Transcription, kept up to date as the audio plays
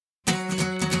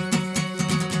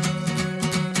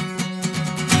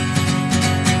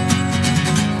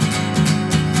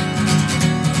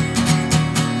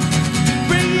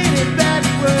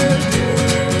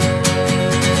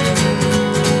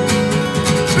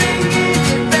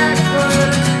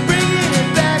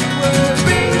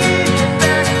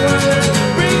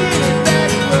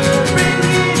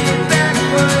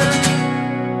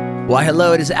Why,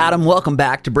 hello, it is Adam. Welcome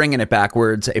back to Bringing It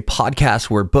Backwards, a podcast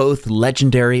where both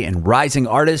legendary and rising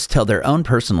artists tell their own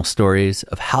personal stories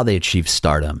of how they achieved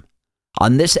stardom.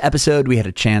 On this episode, we had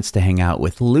a chance to hang out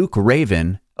with Luke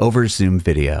Reyven over Zoom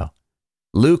video.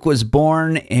 Luke was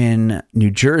born in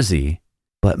New Jersey,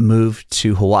 but moved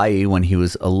to Hawaii when he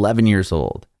was 11 years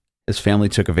old. His family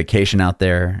took a vacation out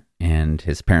there, and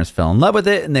his parents fell in love with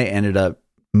it, and they ended up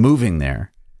moving there.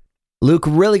 Luke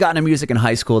really got into music in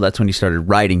high school. That's when he started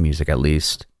writing music, at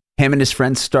least. Him and his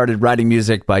friends started writing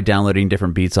music by downloading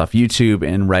different beats off YouTube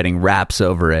and writing raps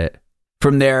over it.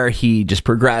 From there, he just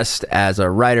progressed as a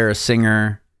writer, a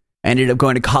singer, ended up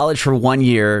going to college for 1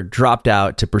 year, dropped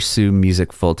out to pursue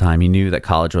music full-time. He knew that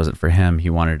college wasn't for him.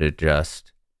 He wanted to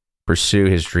just pursue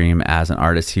his dream as an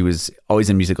artist. He was always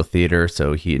in musical theater,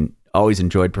 so he always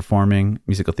enjoyed performing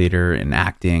musical theater and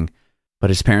acting. But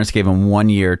his parents gave him 1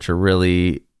 year to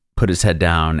really put his head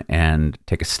down and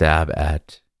take a stab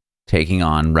at taking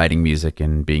on writing music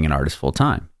and being an artist full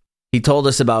time. He told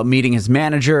us about meeting his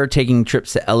manager, taking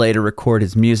trips to LA to record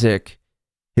his music,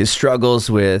 his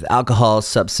struggles with alcohol,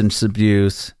 substance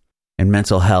abuse, and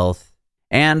mental health,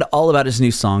 and all about his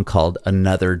new song called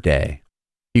Another Day.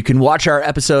 You can watch our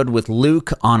episode with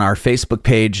Luke on our Facebook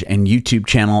page and YouTube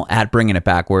channel at Bringing It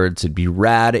Backwards. It'd be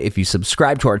rad if you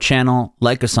subscribe to our channel,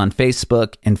 like us on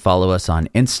Facebook, and follow us on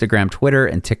Instagram, Twitter,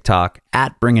 and TikTok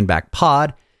at Bringing Back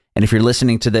Pod. And if you're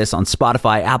listening to this on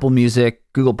Spotify, Apple Music,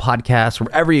 Google Podcasts,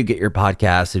 wherever you get your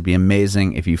podcasts, it'd be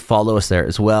amazing if you follow us there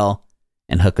as well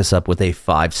and hook us up with a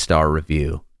 5-star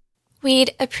review.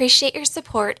 We'd appreciate your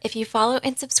support if you follow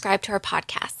and subscribe to our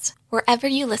podcast, wherever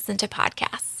you listen to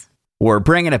podcasts. We're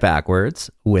Bringing It Backwards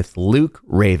with Luke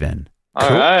Reyven. All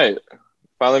right.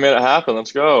 Finally made it happen.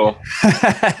 Let's go.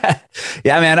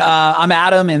 Yeah, man. I'm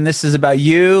Adam, and this is about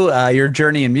you, your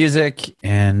journey in music,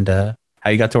 and how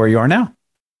you got to where you are now.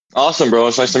 Awesome, bro.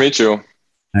 It's nice to meet you.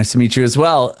 Nice to meet you as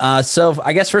well. So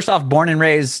I guess first off, born and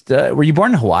raised, were you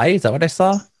born in Hawaii? Is that what I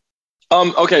saw?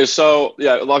 Okay, so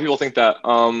yeah, a lot of people think that.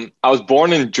 I was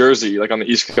born in Jersey, like on the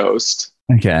East Coast.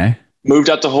 Okay. Moved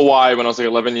out to Hawaii when I was like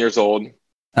 11 years old.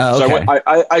 Oh, okay.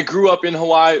 So I grew up in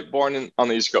Hawaii, born on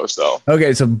the East Coast, though.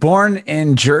 Okay, so born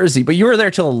in Jersey, but you were there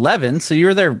till 11, so you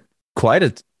were there quite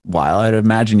a while. I'd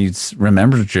imagine you'd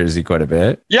remember Jersey quite a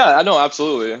bit. Yeah, I know,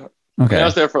 absolutely. Okay. I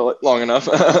was there for long enough.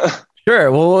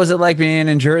 Sure. Well, what was it like being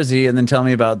in Jersey? And then tell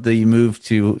me about the move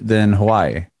to then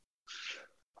Hawaii.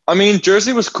 I mean,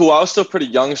 Jersey was cool. I was still pretty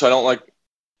young, so I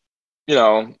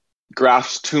don't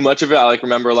grasp too much of it. I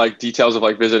remember details of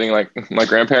visiting my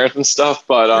grandparents and stuff,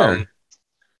 but Sure.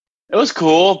 It was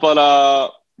cool,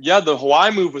 but yeah, the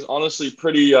Hawaii move was honestly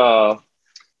pretty, I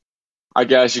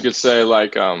guess you could say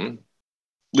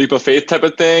leap of faith type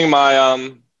of thing.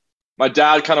 My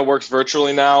dad kind of works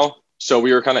virtually now, so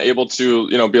we were kind of able to,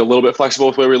 be a little bit flexible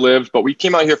with where we lived, but we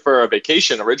came out here for a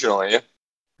vacation originally.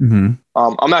 Mm-hmm.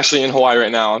 I'm actually in Hawaii right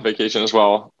now on vacation as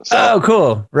well. So, oh,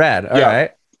 cool. Rad. All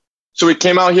right. So we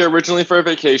came out here originally for a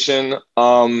vacation,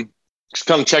 just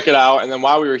come check it out. And then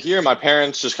while we were here, my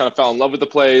parents just kind of fell in love with the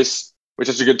place, which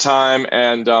was a good time.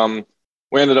 And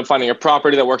we ended up finding a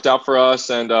property that worked out for us.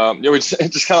 And we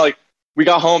just kind of we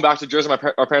got home back to Jersey.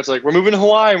 Our parents were like, we're moving to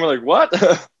Hawaii. And we're like, what?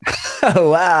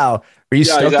 Oh, wow. Were you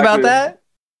stoked about that?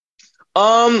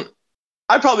 I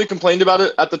probably complained about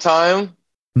it at the time.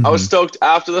 Mm-hmm. I was stoked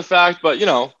after the fact, but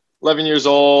 11 years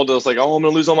old, I was like, oh, I'm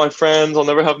going to lose all my friends. I'll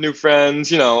never have new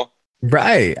friends,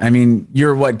 Right. I mean,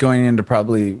 you're going into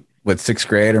probably 6th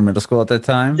grade or middle school at that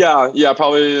time? Yeah,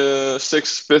 probably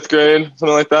 6th, 5th grade,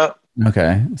 something like that.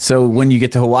 Okay. So when you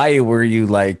get to Hawaii, were you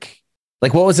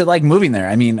what was it like moving there?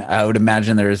 I mean, I would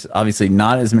imagine there's obviously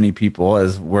not as many people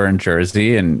as were in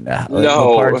Jersey. And what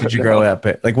part did you grow up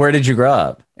at? Where did you grow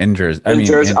up in Jersey?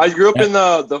 Jersey. I grew up in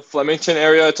the Flemington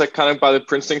area. It's kind of by the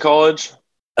Princeton College.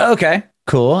 Okay,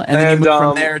 cool. And then you moved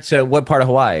from there to what part of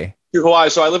Hawaii? To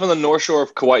Hawaii. So I live on the north shore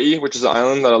of Kauai, which is the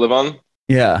island that I live on.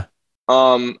 Yeah.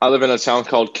 I live in a town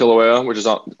called Kilauea, which is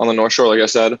on the north shore, like I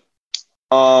said.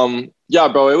 Yeah,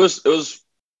 bro, it was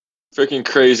freaking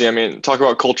crazy. I mean, talk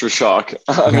about culture shock.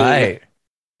 I mean,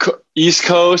 East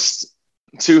Coast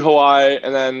to Hawaii,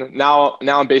 and then now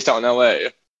I'm based out in LA.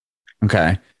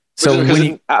 Okay. So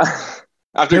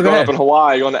after growing up in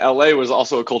Hawaii, going to LA was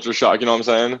also a culture shock. You know what I'm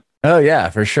saying? Oh yeah,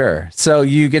 for sure. So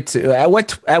you get to at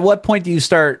what point do you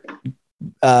start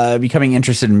becoming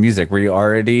interested in music? Were you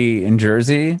already in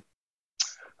Jersey?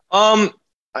 Obviously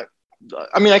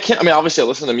I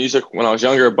listened to music when I was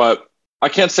younger, but I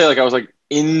can't say I was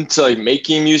into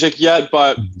making music yet.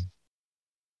 But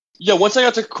yeah, once I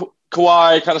got to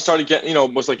Kauai, kind of started getting,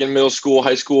 was in middle school,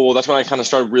 high school. That's when I kind of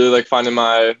started really finding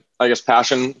my, I guess,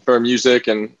 passion for music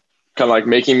and kind of like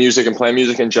making music and playing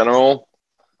music in general.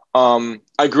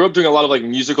 I grew up doing a lot of like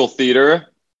musical theater.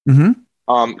 Mm-hmm.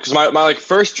 Because my like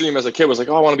first dream as a kid was like,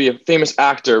 oh, I want to be a famous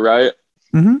actor, right?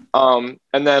 Mm-hmm.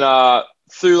 And then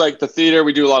through like the theater,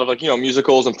 we do a lot of like,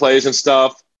 musicals and plays and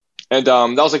stuff. And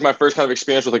that was like my first kind of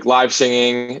experience with like live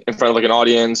singing in front of like an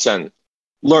audience and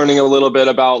learning a little bit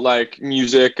about like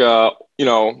music, I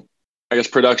guess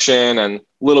production and a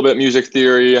little bit music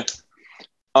theory.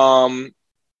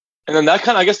 And then that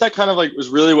kind of like was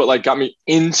really what like got me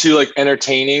into like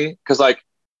entertaining. Cause like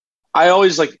I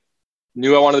always like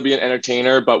knew I wanted to be an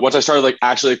entertainer, but once I started like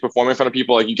actually like, performing in front of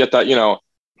people, like you get that,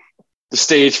 the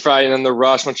stage fright and then the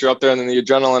rush once you're up there and then the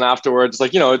adrenaline afterwards.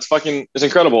 Like, it's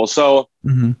incredible. So,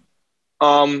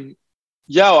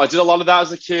 yeah, I did a lot of that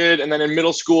as a kid. And then in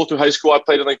middle school through high school, I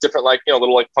played in like different, like,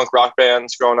 little like punk rock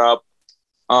bands growing up.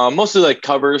 Mostly like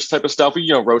covers type of stuff.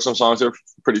 We, wrote some songs that were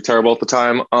pretty terrible at the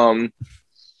time.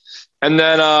 And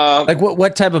then, like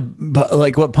what type of,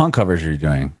 like what punk covers are you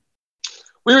doing?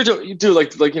 We would do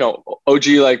like OG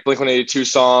like Blink-182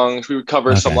 songs. We would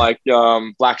cover some like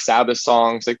Black Sabbath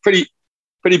songs, like pretty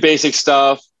basic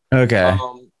stuff. Okay.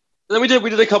 And then we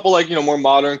did a couple like more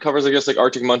modern covers, I guess like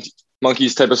Arctic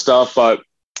Monkeys type of stuff. But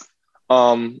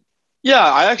yeah,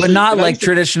 I actually, but not like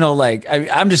traditional. Like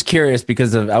I'm just curious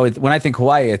because when I think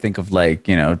Hawaii, I think of like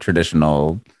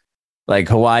traditional like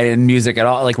Hawaiian music at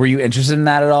all. Like, were you interested in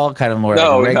that at all? Kind of more like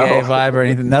a reggae vibe or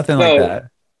anything? Nothing like that.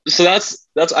 So that's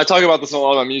I talk about this a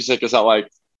lot about music, is that like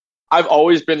I've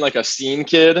always been like a scene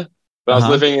kid, but I was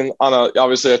living on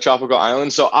obviously a tropical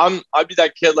island. So I'd be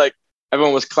that kid like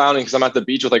everyone was clowning because I'm at the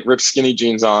beach with like ripped skinny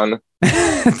jeans on.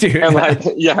 Dude. And like,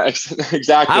 yeah,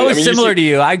 exactly. I was similar to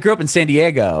you. I grew up in San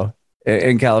Diego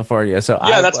in California. So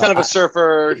yeah, that's kind of a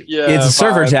surfer. Yeah, it's a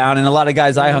surfer town. And a lot of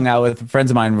guys I hung out with,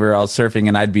 friends of mine, were all surfing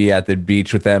and I'd be at the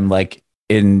beach with them, like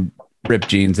in ripped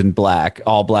jeans and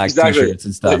all black t-shirts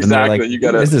and stuff. Exactly. And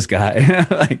they're like, who is this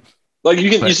guy? like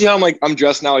you see how I'm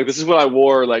dressed now. Like this is what I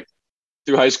wore like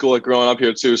through high school, like growing up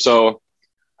here too. So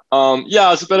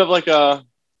yeah, it's a bit of like a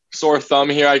sore thumb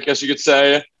here, I guess you could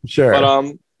say. Sure.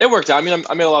 But it worked out. I mean,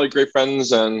 I made a lot of great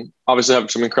friends and obviously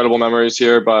have some incredible memories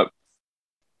here. But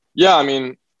yeah, I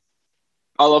mean,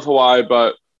 I love Hawaii,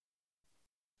 but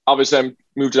obviously I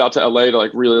moved out to LA to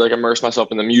like really like immerse myself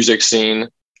in the music scene.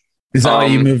 Is that why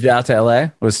you moved out to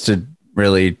LA? Was to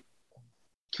really,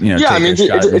 yeah, I mean,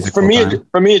 for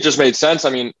me, it just made sense. I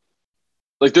mean,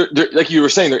 like there, like you were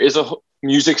saying, there is a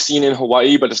music scene in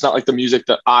Hawaii, but it's not like the music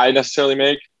that I necessarily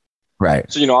make. Right.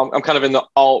 So, I'm kind of in the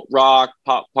alt rock,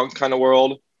 pop punk kind of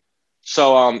world.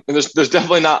 So, and there's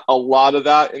definitely not a lot of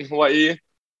that in Hawaii,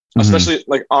 especially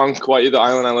like on Kauai, the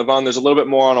island I live on. There's a little bit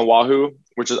more on Oahu,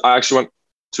 which is, I actually went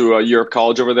to a year of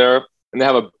college over there. And they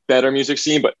have a better music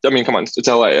scene, but I mean, come on, it's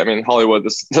LA. I mean, Hollywood.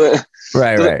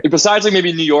 Right. Besides, like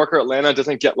maybe New York or Atlanta, it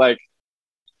doesn't get like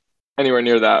anywhere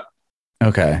near that.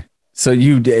 Okay, so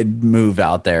you did move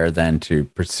out there then to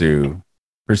pursue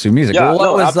music. Yeah, well,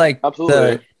 what was like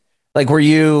absolutely. Were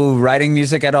you writing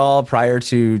music at all prior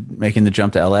to making the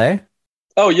jump to LA?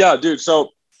 Oh yeah, dude. So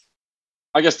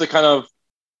I guess the kind of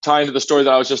tie into the story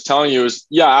that I was just telling you is,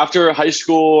 yeah, after high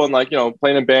school and like,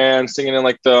 playing in bands, singing in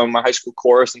like my high school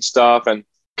chorus and stuff, and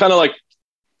kind of like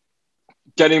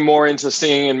getting more into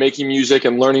singing and making music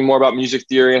and learning more about music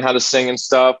theory and how to sing and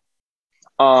stuff.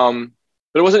 But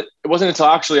it wasn't until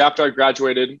actually after I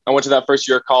graduated, I went to that first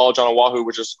year of college on Oahu,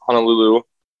 which is Honolulu.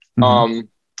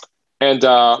 And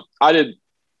I did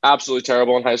absolutely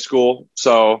terrible in high school.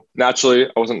 So naturally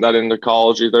I wasn't that into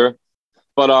college either.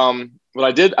 But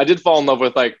I did fall in love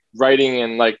with like writing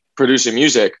and like producing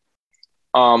music.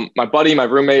 My buddy, my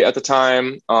roommate at the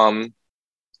time, one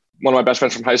of my best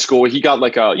friends from high school, he got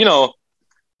like a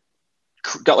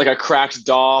cracked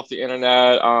DAW off the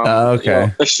internet. A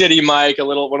shitty mic,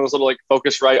 one of those little like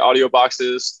Focusrite audio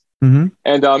boxes. And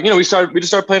we just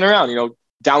started playing around,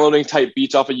 downloading type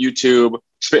beats off of YouTube,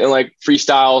 spitting like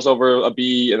freestyles over a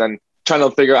beat, and then trying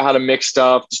to figure out how to mix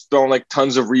stuff, just throwing like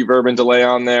tons of reverb and delay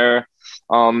on there.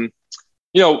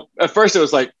 At first it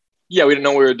was like, yeah, we didn't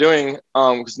know what we were doing,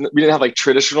 because we didn't have like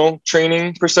traditional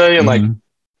training per se. And like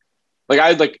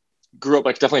I like grew up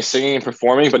like definitely singing and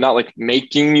performing, but not like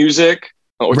making music,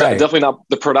 or definitely not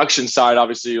the production side,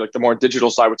 obviously like the more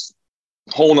digital side, which is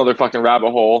a whole nother fucking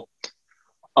rabbit hole.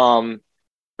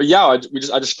 But yeah, I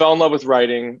just fell in love with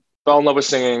writing, fell in love with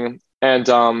singing. And,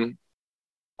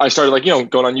 I started like,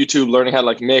 going on YouTube, learning how to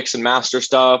like mix and master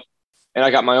stuff. And I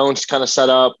got my own kind of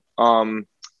setup.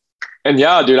 And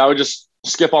yeah, dude, I would just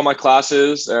skip all my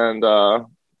classes and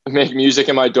make music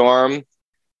in my dorm.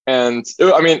 And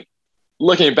I mean,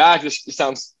 looking back, this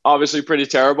sounds obviously pretty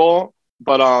terrible,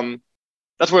 but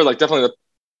that's where like definitely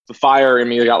the fire in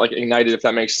me got like ignited, if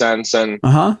that makes sense. And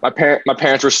my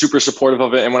parents were super supportive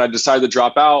of it. And when I decided to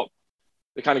drop out,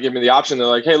 they kind of gave me the option. They're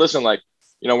like, hey, listen, like,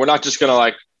 you know, we're not going to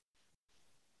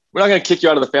kick you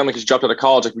out of the family because you dropped out of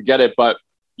college. Like, we get it, but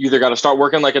you either got to start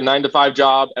working like a 9-to-5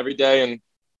 job every day and,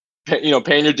 you know,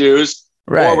 paying your dues,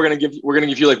 right? Or we're going to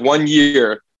give you like 1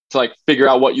 year to like figure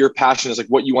out what your passion is, like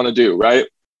what you want to do. Right.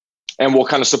 And we'll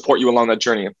kind of support you along that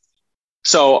journey.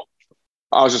 So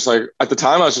I was just like, at the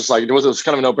time, I was just like, it was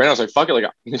kind of a no brainer. I was like, fuck it. Like,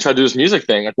 I'm going to try to do this music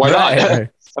thing. Like, why not? Right.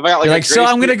 If I got like so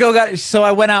I'm going to go. So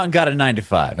I went out and got a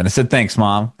 9-to-5 and I said, thanks,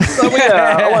 mom. So,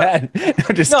 yeah.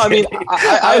 I'm just kidding.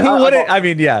 I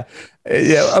mean, yeah,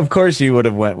 of course you would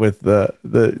have went with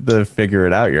the figure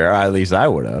it out year. Or at least I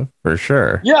would have, for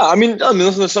sure. Yeah. I mean,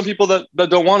 listen, there's some people that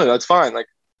don't want it. That's fine. Like,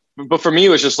 but for me, it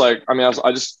was just like, I mean,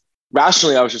 I just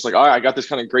rationally, I was just like, all right, I got this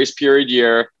kind of grace period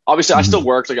year. Obviously, I still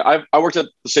worked. Like I worked at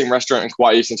the same restaurant in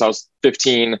Kauai since I was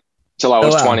 15 till I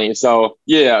was 20. So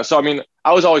yeah. So, I mean,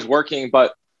 I was always working,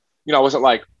 but you know, I wasn't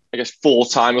like, I guess, full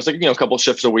time. It was like, you know, a couple of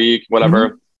shifts a week,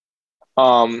 whatever.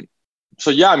 So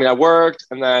yeah, I mean, I worked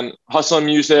and then hustling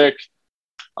music,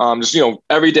 just, you know,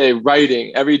 every day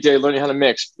writing, every day learning how to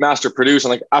mix, master, produce.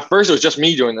 And like, at first it was just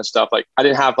me doing this stuff. Like I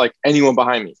didn't have like anyone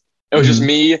behind me. It was just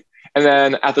me. And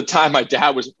then at the time, my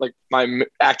dad was like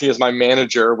acting as my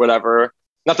manager or whatever.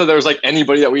 Not that there was like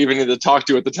anybody that we even needed to talk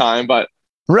to at the time, but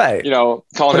right, you know,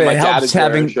 calling him my dad is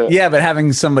but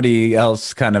having somebody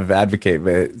else kind of advocate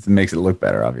it makes it look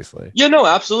better, obviously. Yeah, no,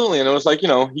 absolutely. And it was like, you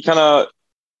know, he kind of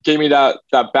gave me that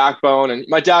backbone. And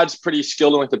my dad's pretty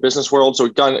skilled in like the business world, so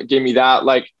he gave me that,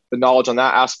 like the knowledge on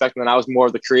that aspect. And then I was more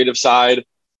of the creative side.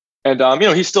 And you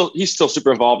know, he's still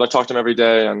super involved. I talk to him every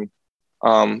day. And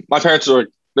my parents are,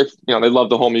 they love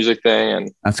the whole music thing, and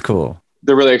that's cool.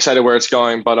 They're really excited where it's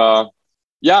going. But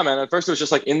yeah, man, at first it was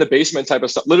just like in the basement type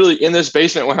of stuff. Literally in this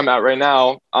basement where I'm at right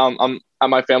now. I'm at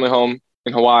my family home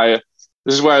in Hawaii.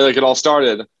 This is where like it all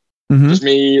started. Just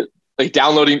me like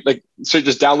downloading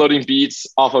beats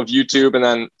off of YouTube and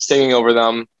then singing over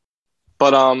them.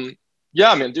 But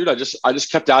yeah, man, dude, I just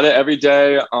kept at it every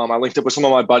day. I linked up with some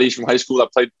of my buddies from high school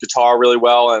that played guitar really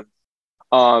well,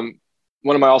 and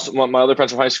one of my other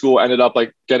friends from high school ended up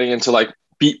like getting into like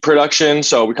beat production.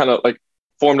 So we kind of like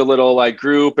formed a little like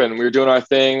group and we were doing our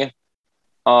thing.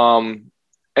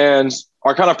 And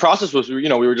our kind of process was, you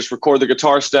know, we would just record the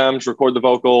guitar stems, record the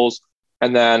vocals.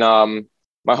 And then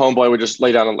my homeboy would just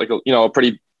lay down like a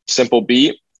pretty simple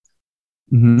beat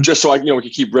just so we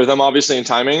could keep rhythm, obviously, and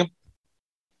timing.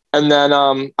 And then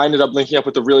I ended up linking up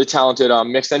with a really talented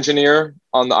mix engineer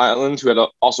on the island who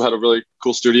also had a really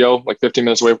cool studio, like 15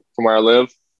 minutes away from where I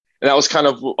live. And that was kind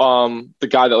of the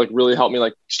guy that like really helped me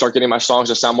like start getting my songs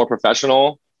to sound more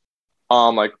professional,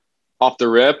 like off the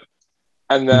rip.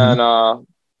 And then,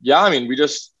 yeah, I mean, we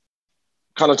just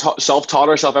kind of self-taught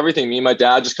ourselves everything. Me and my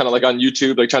dad just kind of like on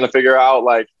YouTube, like trying to figure out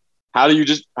like, how do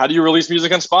you release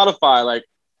music on Spotify? Like,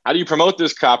 how do you promote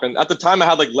this crap? And at the time I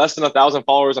had like less than 1,000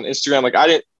 followers on Instagram. Like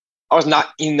I was not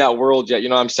in that world yet, you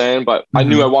know what I'm saying? But I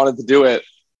knew I wanted to do it.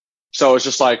 So it's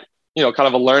just like, you know, kind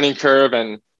of a learning curve.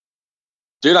 And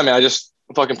dude, I mean, I just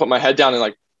fucking put my head down and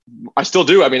like, I still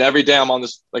do. I mean, every day I'm on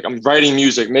this, like I'm writing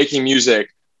music, making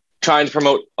music, trying to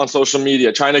promote on social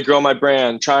media, trying to grow my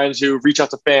brand, trying to reach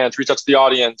out to fans, reach out to the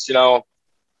audience, you know?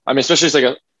 I mean, especially as like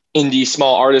an indie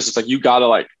small artist, it's like, you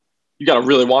gotta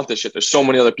really want this shit. There's so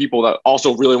many other people that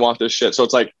also really want this shit. So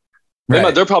it's like,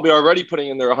 right. They're probably already putting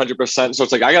in their 100%. So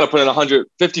it's like, I got to put in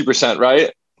 150%, right?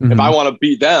 If I want to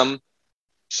beat them.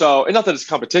 So, and not that it's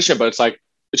competition, but it's like,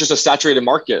 it's just a saturated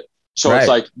market. So It's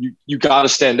like, you got to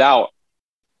stand out.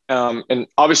 And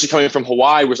obviously coming from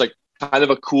Hawaii was like kind of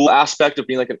a cool aspect of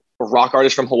being like a rock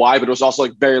artist from Hawaii, but it was also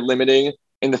like very limiting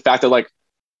in the fact that like,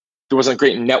 there wasn't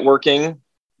great networking,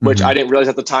 which I didn't realize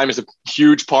at the time is a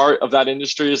huge part of that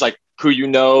industry, is like who you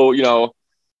know,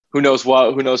 who knows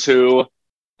what, who knows who.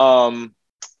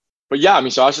 But yeah, I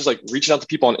mean, so I was just like reaching out to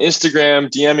people on Instagram,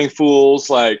 DMing fools,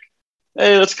 like,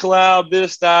 hey, let's collab,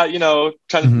 this, that, you know,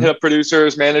 trying to hit up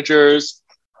producers, managers.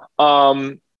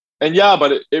 And yeah,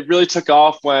 but it really took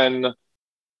off when, you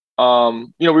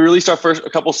know, we released a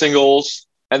couple singles,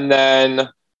 and then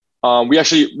we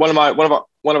actually, one of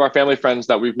our family friends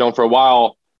that we've known for a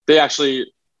while, they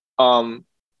actually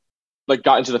like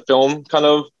got into the film kind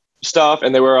of stuff,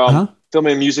 and they were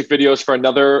filming music videos for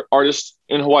another artist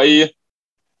in Hawaii.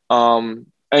 And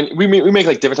we make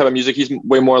like different type of music. He's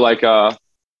way more like kind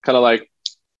of like,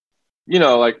 you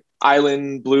know, like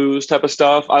island blues type of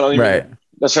stuff. I don't even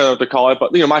necessarily know what to call it,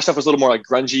 but you know, my stuff was a little more like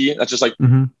grungy. That's just like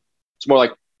it's more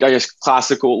like, I guess,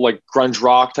 classical like grunge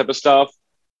rock type of stuff,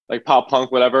 like pop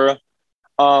punk, whatever.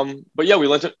 But yeah, we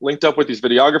linked up with these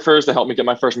videographers to help me get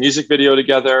my first music video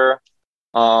together.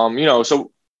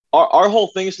 So our whole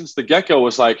thing since the get-go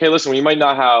was like, hey, listen, we might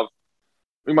not have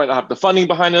the funding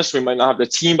behind us, we might not have the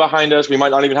team behind us, we might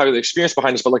not even have the experience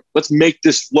behind us, but like, let's make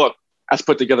this look as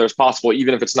put together as possible,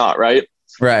 even if it's not, right?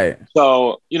 Right.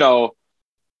 So,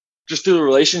 just through the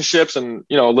relationships and,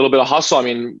 a little bit of hustle, I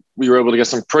mean, we were able to get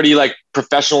some pretty like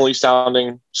professionally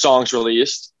sounding songs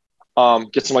released,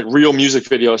 get some like real music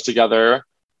videos together,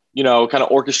 kind of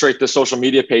orchestrate the social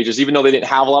media pages, even though they didn't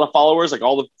have a lot of followers, like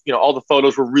all the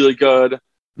photos were really good.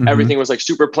 Mm-hmm. Everything was like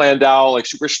super planned out, like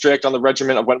super strict on the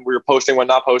regimen of when we were posting, when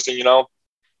not posting,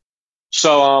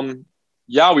 So,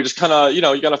 we just kind of, you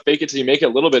got to fake it till you make it a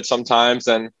little bit sometimes.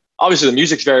 And obviously the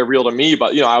music's very real to me,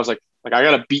 but, I was like I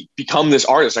got to become this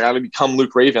artist. I got to become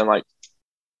Luke Reyven. Like,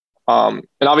 and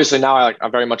obviously now I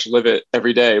very much live it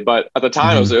every day, but at the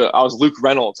time mm-hmm. I was Luke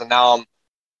Reynolds, and now I'm,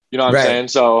 you know what I'm saying?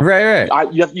 So right.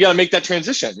 You got to make that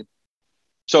transition.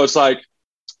 So it's like,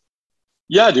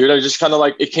 yeah, dude, I just kind of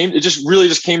like, it just really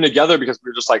came together because we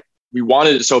were just like, we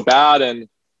wanted it so bad. And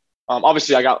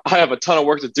obviously I have a ton of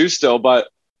work to do still, but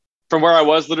from where I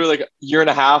was literally like a year and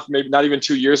a half, maybe not even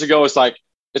 2 years ago, it's like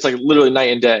literally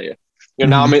night and day.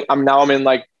 Mm-hmm. Now I'm in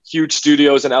like huge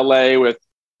studios in LA with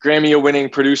Grammy winning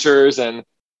producers, and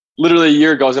literally a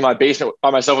year ago I was in my basement by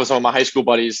myself with some of my high school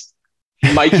buddies,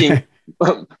 miking,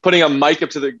 putting a mic up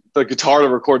to the guitar to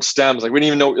record stems. Like we didn't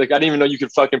even know, like I didn't even know you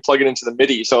could fucking plug it into the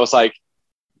MIDI. So it's like,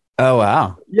 oh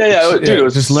wow, yeah, dude, it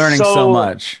was just learning so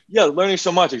much. Yeah, learning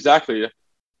so much, exactly.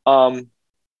 But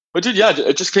dude, yeah,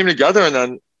 it just came together, and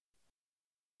then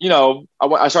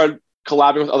I started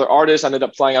collabing with other artists. I ended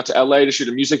up flying out to LA to shoot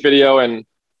a music video and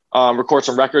record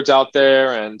some records out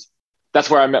there, and that's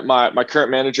where I met my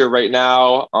current manager right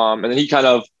now. And then he kind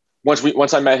of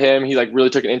once I met him, he like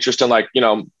really took an interest in like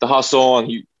the hustle, and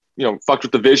he fucked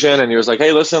with the vision, and he was like,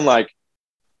 hey, listen, like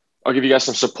I'll give you guys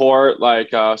some support,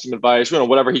 like some advice,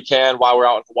 whatever he can while we're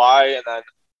out in Hawaii. And then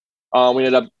we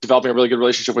ended up developing a really good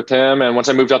relationship with him. And once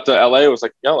I moved up to LA, it was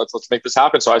like, let's make this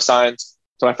happen. So I signed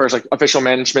to my first like official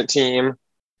management team.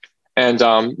 And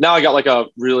now I got like a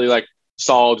really like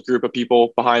solid group of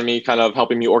people behind me, kind of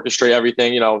helping me orchestrate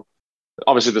everything.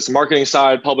 Obviously this marketing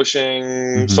side, publishing,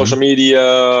 mm-hmm. social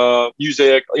media,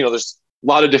 music. There's a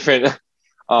lot of different.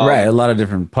 Right, a lot of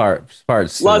different parts. A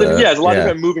lot of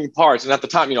different moving parts. And at the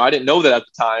time, I didn't know that at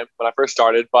the time when I first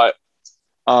started. But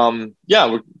we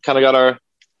kind of got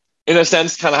in a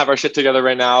sense, kind of have our shit together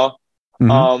right now.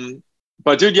 Mm-hmm.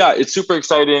 But dude, yeah, it's super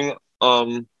exciting.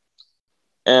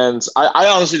 And I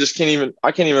honestly just can't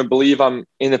even believe I'm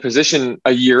in a position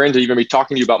a year in to even be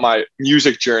talking to you about my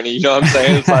music journey. You know what I'm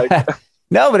saying? It's like,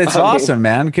 no, but it's awesome,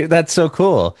 man. That's so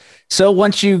cool. So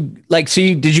once you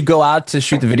did you go out to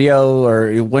shoot the video,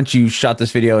 or once you shot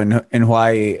this video in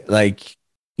Hawaii, like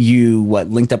you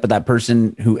linked up with that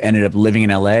person who ended up living in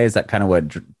LA? Is that kind of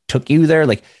what took you there?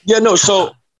 Like, yeah, no.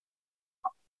 So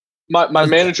my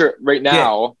manager right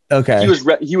now, okay,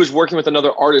 he was working with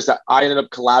another artist that I ended up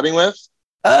collabing with.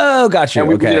 Oh, got you. And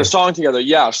we did a song together.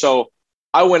 Yeah. So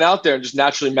I went out there and just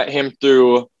naturally met him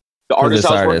through the artist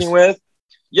I was working with.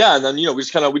 Yeah. And then, we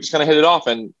just kind of hit it off,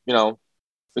 and,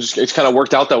 it's kind of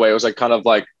worked out that way. It was like, kind of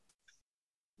like,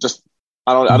 just,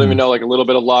 I don't even know, like a little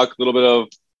bit of luck, a little bit of,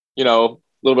 a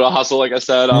little bit of hustle, like I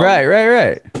said.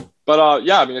 Right. But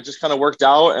yeah, I mean, it just kind of worked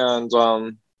out, and,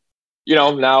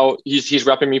 now he's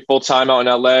repping me full time out in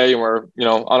LA, and we're,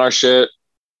 on our shit.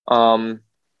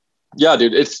 Yeah,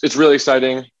 dude, it's really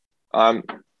exciting. I'm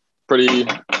pretty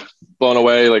blown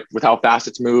away, like with how fast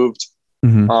it's moved.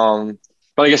 Mm-hmm.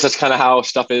 But I guess that's kind of how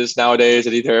stuff is nowadays.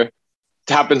 It either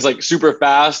happens like super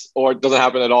fast or it doesn't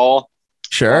happen at all.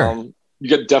 Sure. You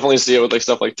could definitely see it with like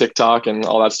stuff like TikTok and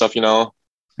all that stuff,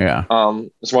 Yeah.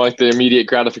 It's more like the immediate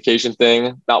gratification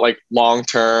thing, not like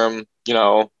long-term,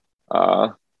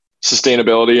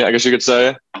 sustainability, I guess you could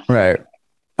say. Right.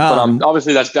 But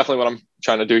obviously that's definitely what I'm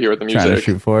trying to do here with the music. Trying to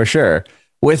shoot for, sure.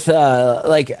 With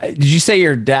did you say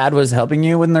your dad was helping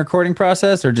you in the recording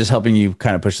process, or just helping you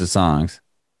kind of push the songs?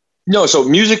 No, so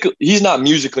he's not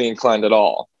musically inclined at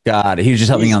all. Got it. He was just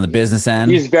helping you on the business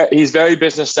end. He's very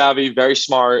business savvy, very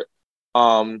smart.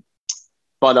 But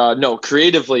no,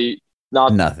 creatively,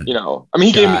 not nothing. I mean,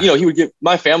 he gave me, he would give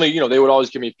my family, they would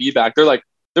always give me feedback. They're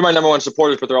my number one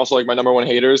supporters, but they're also like my number one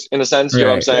haters in a sense. You know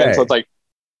what I'm saying? Right. So it's like,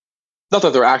 not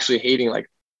that they're actually hating, like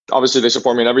obviously they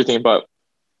support me and everything, but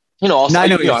I'll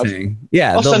send them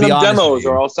demos,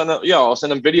 or I'll send them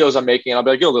videos I'm making, and I'll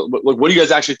be like, look, what do you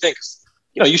guys actually think?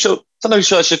 Sometimes you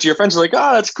show that shit to your friends, they're like,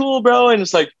 that's cool, bro, and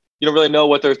it's like you don't really know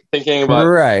what they're thinking, but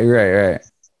right.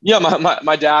 Yeah,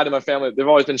 my dad and my family, they've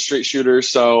always been straight shooters,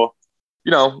 so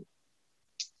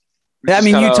We I just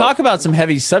mean, kind you of talk about some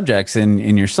heavy subjects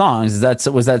in your songs.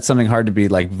 Was that something hard to be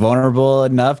like vulnerable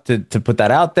enough to put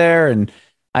that out there? And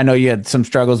I know you had some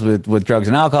struggles with drugs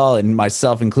and alcohol, and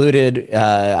myself included.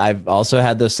 I've also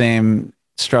had those same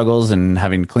struggles and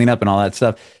having to clean up and all that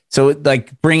stuff. So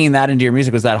like bringing that into your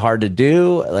music, was that hard to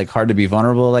do? Like hard to be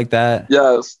vulnerable like that?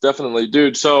 yes, definitely,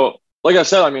 dude. So like I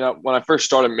said, I mean, when I first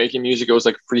started making music, it was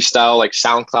like freestyle, like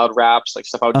SoundCloud raps, like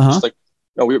stuff I would Uh-huh. just like,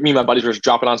 me and my buddies were just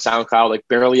dropping on SoundCloud, like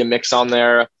barely a mix on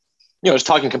there. Just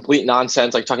talking complete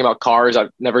nonsense, like talking about cars I've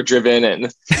never driven and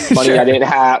money I Sure. didn't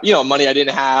have, money I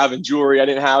didn't have and jewelry I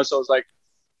didn't have. So it was like,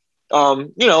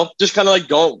 just kind of like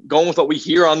going with what we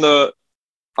hear on the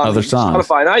Other songs.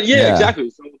 Spotify. And yeah, Yeah. exactly.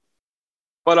 So,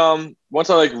 but once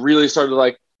I like really started to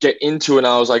like get into it, and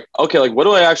I was like, okay, like what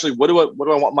do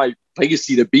I want my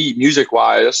legacy to be music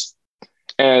wise?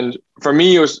 And for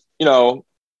me, it was,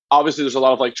 obviously there's a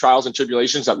lot of like trials and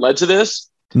tribulations that led to this.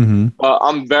 Hmm.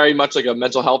 I'm very much like a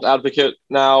mental health advocate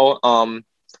now.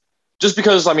 Just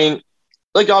because, I mean,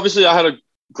 like obviously I had a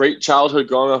great childhood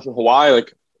growing up in Hawaii.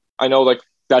 Like I know like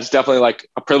that's definitely like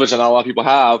a privilege that not a lot of people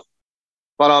have.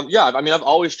 But yeah, I mean, I've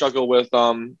always struggled with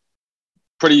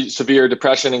pretty severe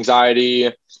depression, anxiety,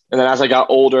 and then as I got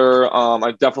older,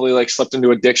 I definitely like slipped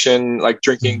into addiction, like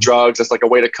drinking drugs. That's like a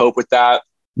way to cope with that.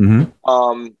 Hmm.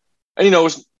 And it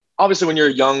was obviously when you're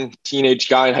a young teenage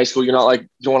guy in high school, you're not like you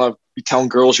don't want to be telling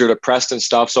girls you're depressed and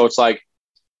stuff. So it's like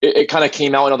it kind of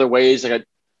came out in other ways. Like I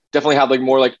definitely had like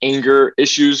more like anger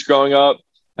issues growing up.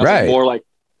 I was like Right. more like,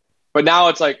 but now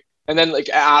it's like, and then like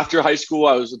after high school,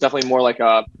 I was definitely more like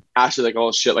actually like,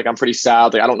 oh shit, like I'm pretty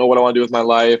sad. Like I don't know what I want to do with my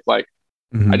life. Like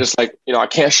I Hmm. just like, I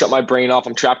can't shut my brain off.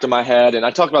 I'm trapped in my head. And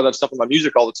I talk about that stuff in my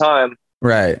music all the time.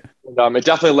 Right. And, it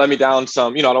definitely led me down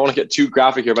some, I don't want to get too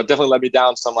graphic here, but definitely led me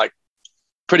down some like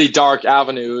pretty dark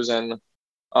avenues. And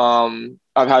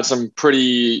I've had some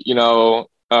pretty,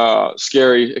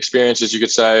 scary experiences, you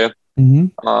could say. Hmm.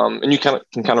 And you can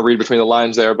kind of read between the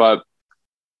lines there. But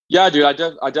yeah, dude, I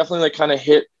definitely like kind of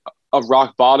hit a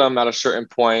rock bottom at a certain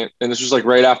point. And this was like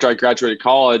right after I graduated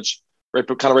college, right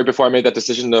before I made that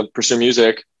decision to pursue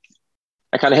music.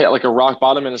 I kind of hit like a rock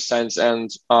bottom in a sense. And,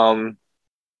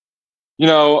 you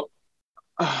know,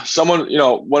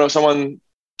 when someone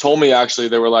told me actually,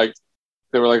 they were like,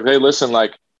 hey, listen,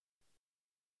 like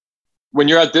when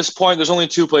you're at this point, there's only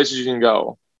two places you can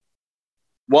go.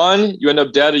 One, you end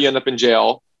up dead or you end up in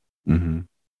jail. Hmm.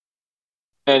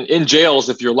 And in jails,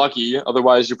 if you're lucky,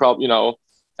 otherwise you're probably, and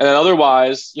then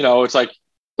otherwise, it's like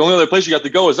the only other place you got to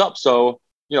go is up. So,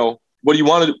 what do you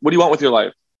want with your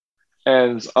life?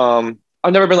 And,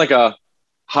 I've never been like a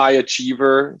high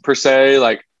achiever per se.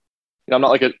 Like, I'm not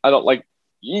like I don't like,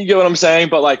 you get what I'm saying?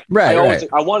 But like, Right. Right.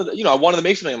 I wanted to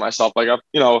make something of myself. Like,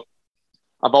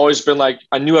 I've always been like,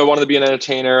 I knew I wanted to be an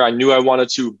entertainer. I knew I wanted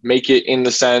to make it in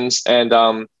the sense. And,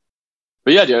 but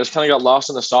yeah, dude, I just kind of got lost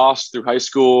in the sauce through high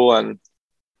school and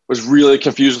was really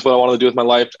confused with what I wanted to do with my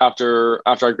life after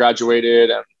I graduated,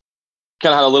 and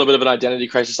kind of had a little bit of an identity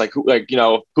crisis. Like,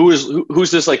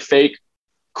 who's this like fake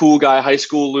cool guy, high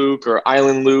school Luke or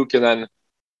island Luke? And then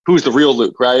who's the real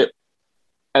Luke, right?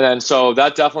 And then so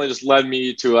that definitely just led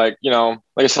me to like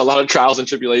I said, a lot of trials and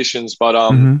tribulations. But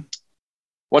Hmm.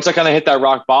 once I kind of hit that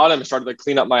rock bottom and started to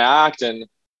clean up my act, and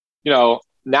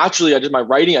naturally I did my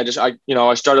writing. I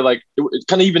started like it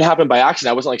kind of even happened by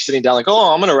accident. I wasn't like sitting down like,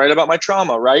 oh, I'm gonna write about my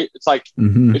trauma, right? It's like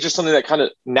Hmm. it's just something that kind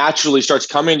of naturally starts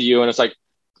coming to you, and it's like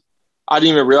I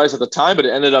didn't even realize at the time, but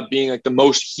it ended up being like the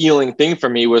most healing thing for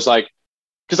me was like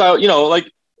because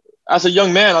like as a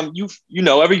young man,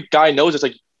 every guy knows it's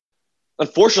like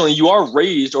unfortunately you are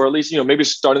raised, or at least maybe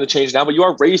it's starting to change now, but you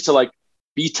are raised to like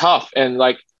be tough, and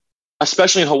like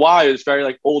especially in Hawaii, it's very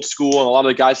like old school, and a lot of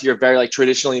the guys here are very like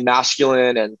traditionally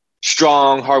masculine and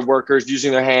strong, hard workers,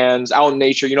 using their hands, out in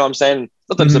nature. You know what I'm saying?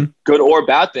 Not that it's Hmm. a good or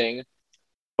bad thing,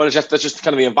 but that's just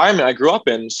kind of the environment I grew up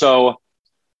in. So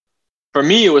for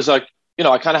me, it was like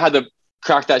I kind of had to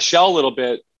crack that shell a little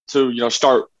bit to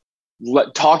start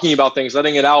talking about things,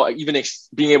 letting it out, even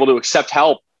being able to accept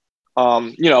help,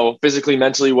 physically,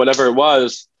 mentally, whatever it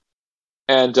was,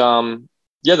 and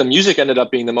yeah, the music ended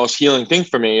up being the most healing thing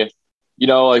for me.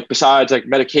 Like besides like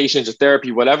medications or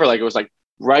therapy, whatever, like it was like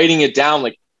writing it down.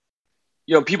 Like,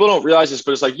 people don't realize this,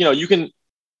 but it's like, you can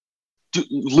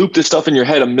loop this stuff in your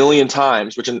head a million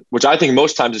times, which I think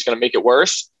most times is going to make it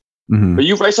worse. Hmm. But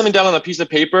you write something down on a piece of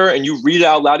paper and you read it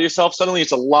out loud to yourself, suddenly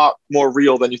it's a lot more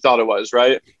real than you thought it was,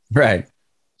 right? Right.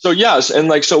 So yes, and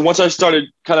like so once I started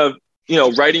kind of,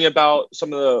 writing about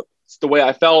some of the way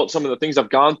I felt, some of the things I've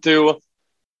gone through,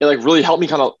 it like really helped me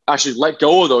kind of actually let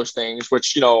go of those things,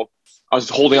 which, I was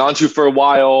holding on to for a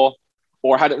while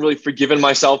or hadn't really forgiven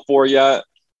myself for yet.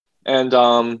 And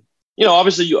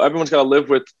obviously everyone's got to live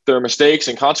with their mistakes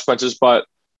and consequences, but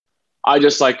I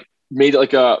just like made it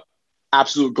like a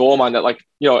absolute goal of mine that like,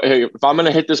 hey, if I'm going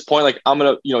to hit this point, like I'm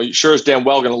going to, sure as damn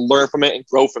well going to learn from it and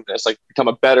grow from this, like become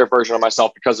a better version of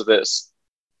myself because of this.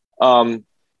 And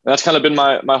that's kind of been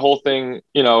my whole thing,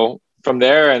 from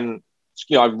there. And,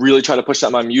 I really try to push that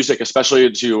in my music,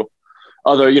 especially to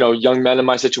other, young men in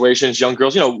my situations, young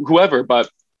girls, whoever, but,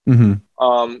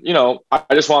 I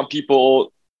just want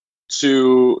people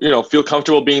to, feel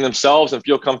comfortable being themselves and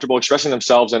feel comfortable expressing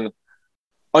themselves and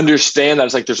understand that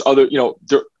it's like, there's other,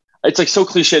 it's like so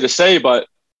cliche to say, but,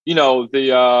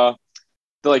 the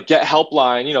like get help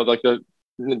line, like the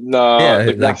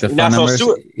national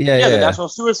the national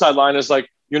suicide line is like,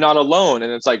 you're not alone.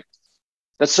 And it's like,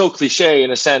 that's so cliche in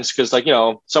a sense. Cause like,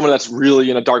 someone that's really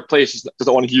in a dark place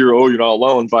doesn't want to hear, oh, you're not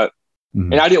alone. But,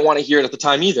 and I didn't want to hear it at the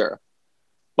time either.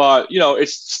 But,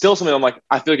 it's still something I'm like,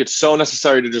 I feel like it's so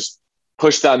necessary to just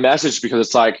push that message because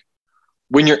it's like,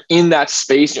 when you're in that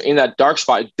space, you're in that dark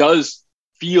spot, it does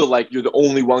feel like you're the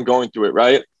only one going through it.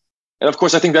 Right. And of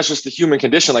course, I think that's just the human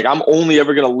condition. Like I'm only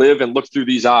ever going to live and look through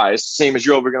these eyes, same as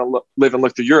you're ever going to live and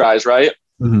look through your eyes. Right.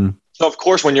 So of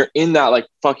course, when you're in that like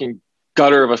fucking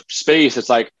gutter of a space, it's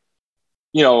like,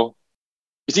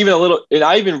 it's even a little, and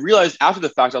I even realized after the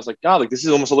fact, I was like, God, like this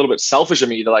is almost a little bit selfish of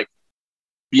me to like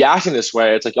be acting this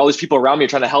way. It's like all these people around me are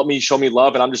trying to help me, show me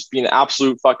love, and I'm just being an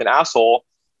absolute fucking asshole.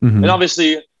 And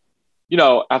obviously,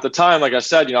 at the time, like I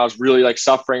said, I was really like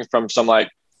suffering from some like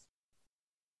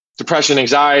depression,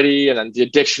 anxiety, and then the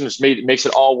addiction just makes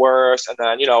it all worse. And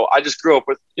then, I just grew up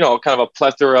with, kind of a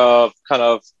plethora of kind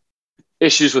of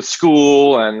issues with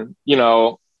school and,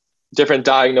 different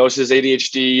diagnoses,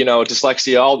 ADHD,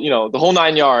 dyslexia, all, the whole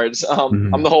 9 yards.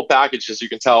 I'm the whole package, as you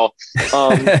can tell.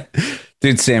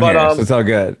 Dude, same here. So it's all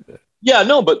good. Yeah,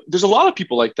 no, but there's a lot of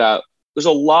people like that. There's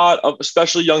a lot of,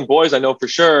 especially young boys, I know for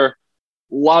sure.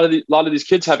 A lot of these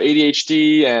kids have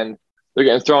ADHD and they're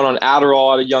getting thrown on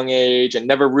Adderall at a young age and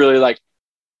never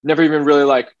even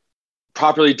really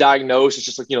properly diagnosed. It's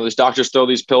just like, these doctors throw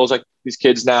these pills like these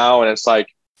kids now. And it's like,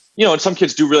 and some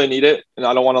kids do really need it. And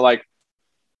I don't want to like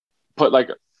put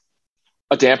like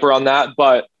a damper on that.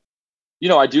 But,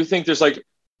 I do think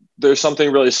there's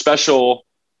something really special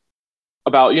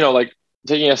about, like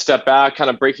taking a step back, kind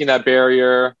of breaking that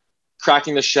barrier,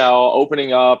 cracking the shell,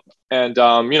 opening up and,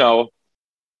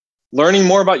 learning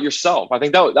more about yourself. I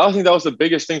think that was the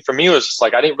biggest thing for me, was just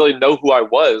like, I didn't really know who I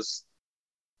was.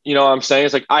 You know what I'm saying?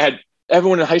 It's like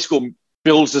everyone in high school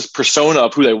builds this persona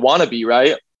of who they want to be.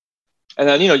 Right. And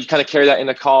then, you kind of carry that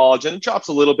into college, and it drops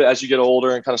a little bit as you get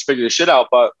older and kind of figure the shit out.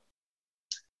 But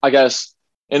I guess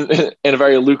in a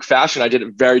very Luke fashion, I did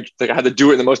it I had to do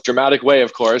it in the most dramatic way,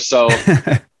 of course. So,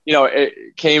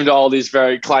 it came to all these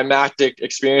very climactic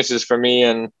experiences for me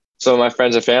and some of my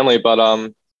friends and family.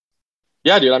 But,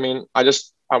 yeah, dude, I mean, I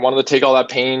wanted to take all that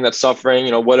pain, that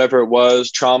suffering, whatever it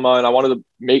was, trauma, and I wanted to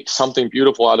make something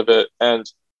beautiful out of it. And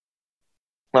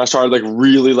when I started like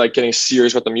really like getting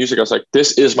serious with the music, I was like,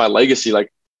 this is my legacy.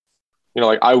 Like,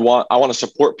 I want to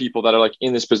support people that are like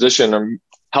in this position or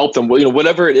help them,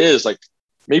 whatever it is. Like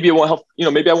maybe it won't help,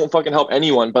 maybe I won't fucking help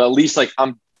anyone, but at least like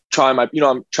I'm trying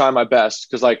my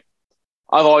best. Cause like,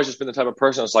 I've always just been the type of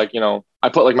person that's like, I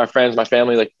put like my friends, my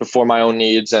family, like before my own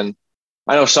needs. And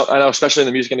I know, especially in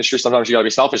the music industry, sometimes you gotta be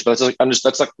selfish, but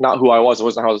that's like not who I was. It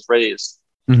wasn't how I was raised.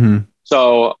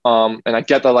 So, and I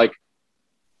get that, like,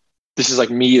 this is like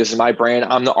me, this is my brand,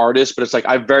 I'm the artist, but it's like,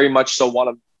 I very much so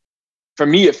want to, for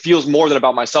me, it feels more than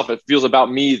about myself. It feels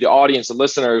about me, the audience, the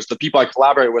listeners, the people I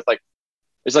collaborate with. Like,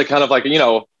 it's like kind of like,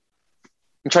 I'm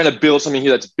trying to build something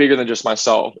here that's bigger than just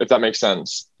myself, if that makes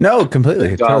sense. No,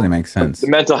 completely. It totally makes sense. The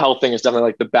mental health thing is definitely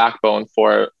like the backbone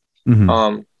for it.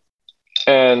 And,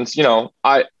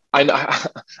 I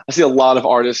see a lot of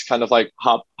artists kind of like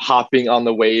hopping on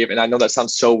the wave. And I know that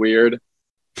sounds so weird,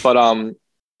 but,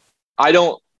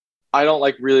 I don't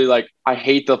like really like, I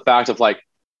hate the fact of like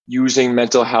using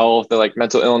mental health or like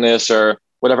mental illness or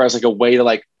whatever as like a way to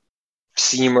like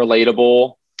seem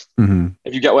relatable.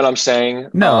 If you get what I'm saying.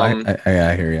 No,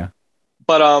 I hear you.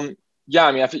 But, yeah,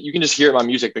 I mean, you can just hear it in my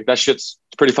music. Like that shit's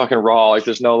pretty fucking raw. Like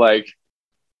there's no like,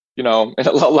 and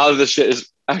a lot of this shit is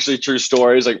actually true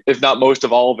stories. Like if not most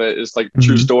of all of it is like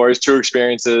true stories, true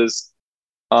experiences.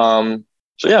 So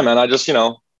yeah, man, I just,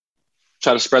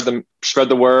 try to spread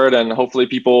the word, and hopefully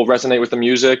people resonate with the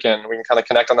music and we can kind of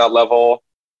connect on that level.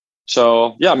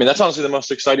 So yeah, I mean, that's honestly the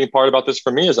most exciting part about this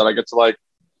for me, is that I get to like,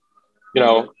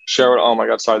 share it. Oh my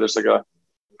God, sorry. There's like a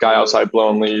guy outside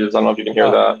blowing leaves. I don't know if you can hear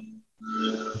that.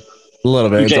 A little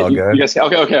bit. You It's can't. all good. You guys.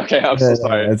 Okay. I'm so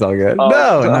sorry. It's all good. Um,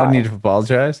 No need to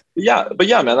apologize. yeah, but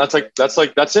yeah, man, that's it.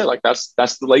 Like that's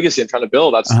the legacy I'm trying to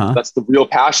build. Uh-huh. That's the real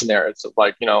passion there. It's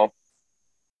like, and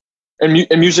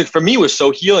music for me was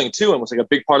so healing too, and was like a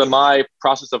big part of my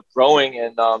process of growing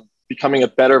and becoming a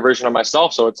better version of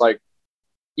myself. So it's like,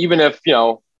 even if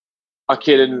a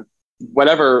kid in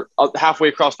whatever halfway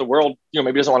across the world,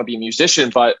 maybe doesn't want to be a musician,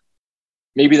 but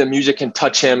maybe the music can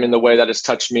touch him in the way that it's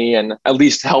touched me, and at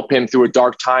least help him through a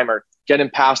dark time, or get him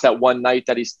past that one night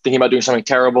that he's thinking about doing something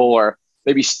terrible, or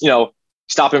maybe,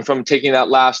 stop him from taking that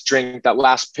last drink, that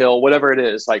last pill, whatever it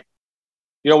is. Like,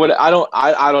 what, I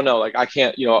don't know. Like, I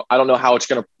can't, I don't know how it's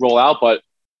going to roll out, but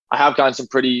I have gotten some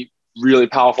pretty, really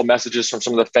powerful messages from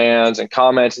some of the fans and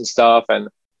comments and stuff. And,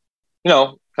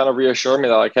 kind of reassure me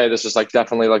that, like, hey, this is like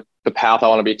definitely like the path I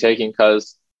want to be taking.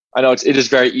 Cause I know it is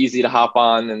very easy to hop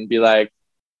on and be like,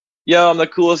 yo, I'm the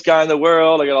coolest guy in the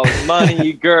world. I got all this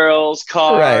money, girls,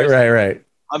 cars. Right.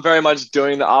 I'm very much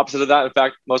doing the opposite of that. In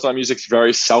fact, most of my music's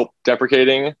very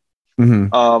self-deprecating.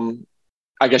 Mm-hmm.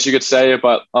 I guess you could say,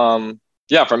 but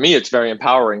yeah, for me, it's very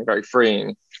empowering, very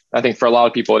freeing. I think for a lot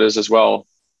of people, it is as well.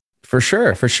 For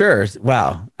sure.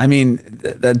 Wow. I mean,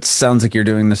 that sounds like you're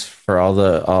doing this for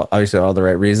obviously all the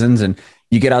right reasons. And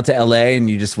you get out to LA and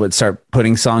you just would start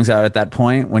putting songs out at that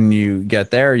point when you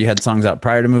get there. You had songs out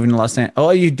prior to moving to Los Angeles. Oh,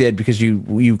 you did, because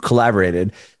you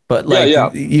collaborated. But like,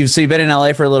 yeah. you've been in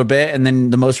LA for a little bit, and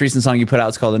then the most recent song you put out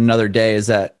is called Another Day. Is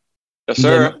that? Yes,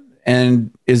 sir.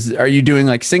 Are you doing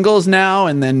like singles now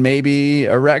and then maybe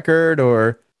a record,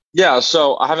 or? Yeah.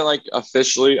 So I haven't like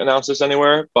officially announced this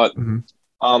anywhere, but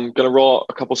I'm going to roll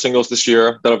a couple singles this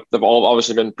year that have all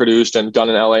obviously been produced and done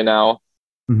in LA now.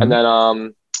 Mm-hmm. And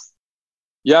then,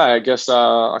 yeah, I guess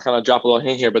I'll kind of drop a little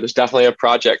hint here, but there's definitely a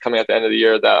project coming at the end of the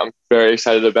year that I'm very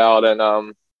excited about.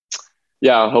 And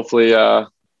yeah, hopefully we're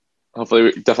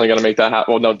definitely going to make that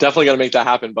happen. Well, no, definitely going to make that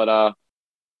happen. But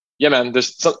yeah, man,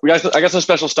 I got some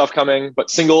special stuff coming,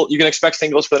 but you can expect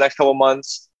singles for the next couple of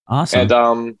months. Awesome.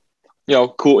 And,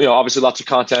 cool, obviously lots of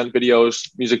content, videos,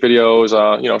 music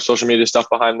videos, social media stuff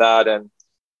behind that. And,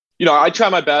 I try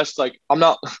my best. Like, I'm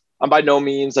by no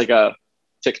means like a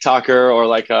TikToker or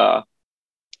like a,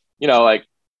 like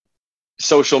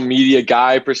social media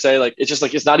guy per se. Like, it's just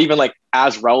like, it's not even like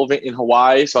as relevant in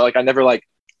Hawaii. So like, I never like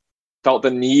felt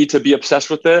the need to be obsessed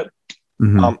with it.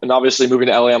 Mm-hmm. And obviously moving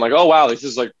to LA, I'm like, oh wow, this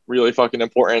is like really fucking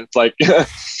important. Like,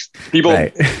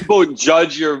 people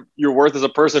judge your worth as a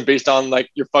person based on like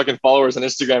your fucking followers on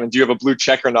Instagram and do you have a blue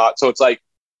check or not. So it's like,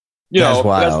 that's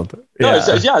wild.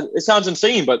 It sounds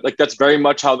insane, but like that's very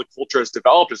much how the culture has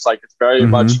developed. It's like, it's very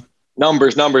much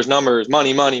numbers,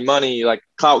 money, like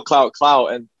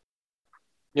clout. And,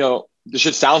 this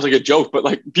shit sounds like a joke, but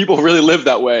like people really live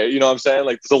that way. You know what I'm saying?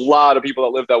 Like, there's a lot of people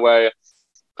that live that way.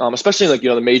 Especially like,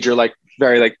 the major, like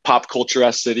very like pop culture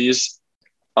cities,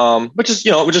 which is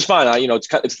fine.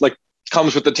 It's like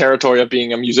comes with the territory of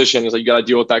being a musician. Is like, you got to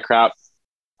deal with that crap.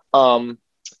 But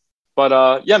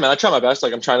yeah, man, I try my best.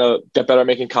 Like, I'm trying to get better at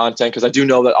making content, because I do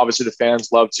know that obviously the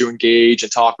fans love to engage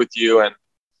and talk with you, and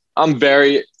I'm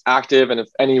very active. And if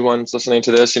anyone's listening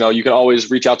to this, you can always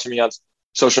reach out to me on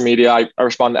social media. I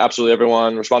respond to absolutely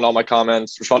everyone, respond to all my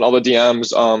comments, respond to all the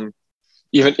DMs.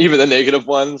 Even the negative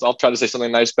ones, I'll try to say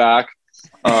something nice back.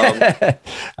 I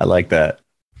like that.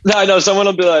 No, I know someone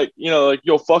will be like, like,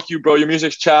 yo, fuck you, bro. Your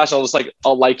music's trash. I'll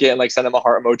like it and like send them a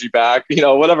heart emoji back.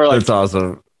 Whatever. Like, that's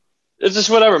awesome. It's just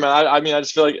whatever, man. I mean, I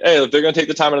just feel like, hey, if they're gonna take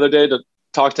the time another day to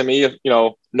talk to me, if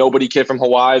nobody kid from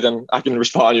Hawaii, then I can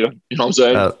respond. You know what I'm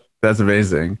saying? That's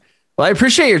amazing. Well, I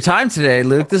appreciate your time today,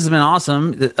 Luke. This has been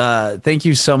awesome. Thank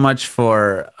you so much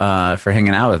for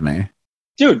hanging out with me,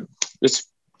 dude. It's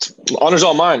honor's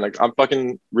all mine. Like, I'm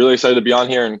fucking really excited to be on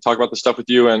here and talk about this stuff with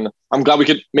you, and I'm glad we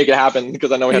could make it happen,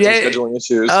 because I know we had some scheduling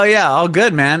issues. Oh yeah, all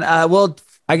good, man. Well,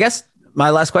 I guess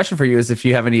my last question for you is if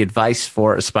you have any advice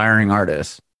for aspiring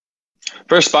artists.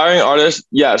 For aspiring artists,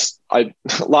 yes,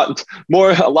 lots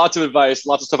of advice,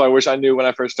 lots of stuff I wish I knew when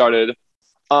I first started.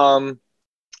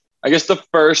 I guess the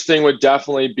first thing would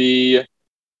definitely be,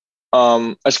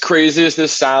 as crazy as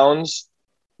this sounds,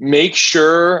 make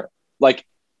sure like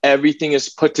everything is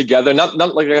put together. Not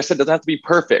like I said, it doesn't have to be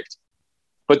perfect,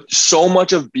 but so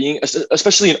much of being,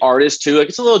 especially an artist too, like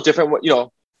it's a little different.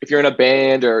 If you're in a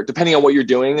band or depending on what you're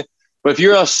doing, but if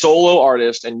you're a solo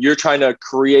artist and you're trying to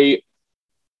create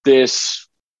this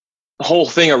whole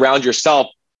thing around yourself,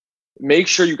 make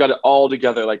sure you got it all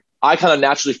together. Like, I kind of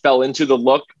naturally fell into the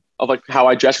look of like how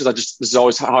I dress, because this is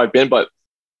always how I've been, but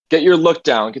get your look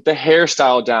down, get the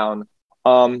hairstyle down,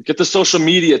 get the social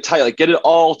media tight, like get it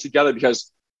all together,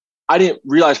 because I didn't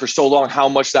realize for so long how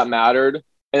much that mattered.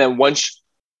 And then once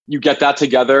you get that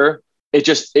together,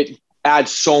 it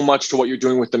adds so much to what you're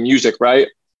doing with the music, right?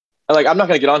 And like, I'm not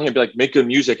gonna get on here and be like, make good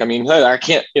music. I mean, I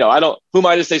can't, who am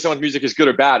I to say someone's music is good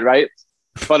or bad, right?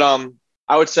 But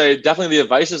I would say definitely the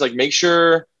advice is like, make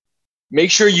sure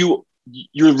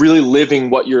you're really living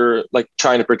what you're like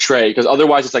trying to portray, because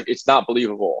otherwise it's like, it's not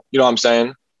believable. You know what I'm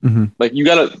saying? Mm-hmm. Like, you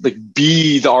gotta like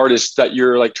be the artist that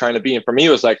you're like trying to be. And for me, it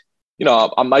was like,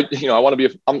 I might, I want to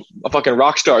be, I'm a fucking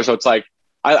rock star. So it's like,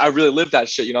 I really live that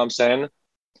shit. You know what I'm saying?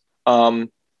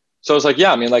 So it's like,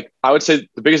 yeah, I mean, like, I would say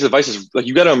the biggest advice is like,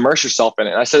 you got to immerse yourself in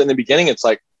it. And I said in the beginning, it's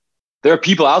like, there are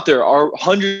people out there, are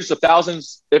hundreds of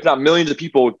thousands, if not millions of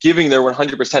people giving their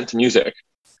 100% to music.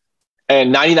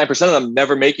 And 99% of them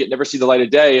never make it, never see the light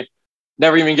of day,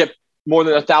 never even get more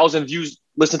than 1,000 views,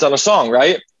 listens on a song,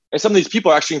 right? And some of these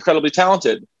people are actually incredibly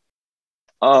talented.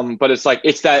 But it's like,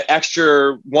 it's that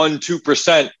extra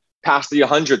 1-2% past the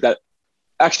 100, that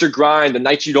extra grind, the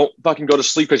nights you don't fucking go to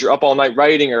sleep because you're up all night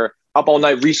writing or up all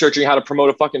night researching how to promote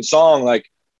a fucking song. Like,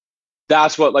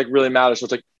 that's what like really matters. So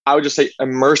it's like, I would just say,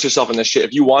 immerse yourself in this shit.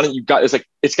 If you want it,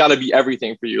 it's got to be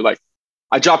everything for you. Like,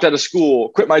 I dropped out of school,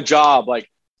 quit my job, like,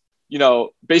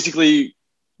 basically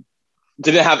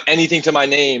didn't have anything to my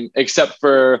name except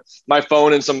for my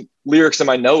phone and some lyrics in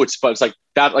my notes. But it's like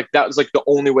that was like the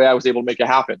only way I was able to make it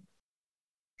happen.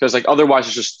 Because like, otherwise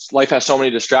it's just, life has so many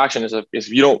distractions. If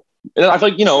you don't, and I feel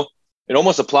like, it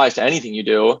almost applies to anything you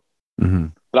do. Mm-hmm.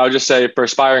 But I would just say, for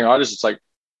aspiring artists, it's like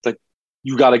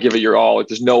you got to give it your all. Like,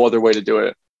 there's no other way to do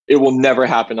it. It will never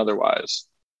happen otherwise.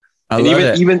 And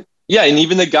even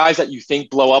the guys that you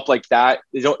think blow up like that,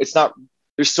 it's not,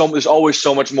 there's always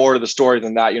so much more to the story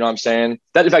than that. You know what I'm saying?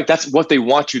 That, in fact, that's what they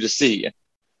want you to see.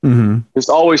 Mm-hmm. There's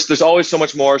always so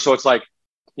much more. So it's like,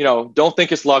 don't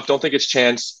think it's luck. Don't think it's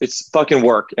chance. It's fucking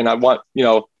work. And I want,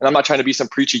 and I'm not trying to be some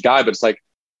preachy guy, but it's like,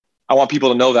 I want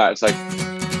people to know that it's like,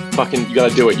 fucking, you got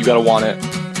to do it. You got to want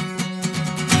it.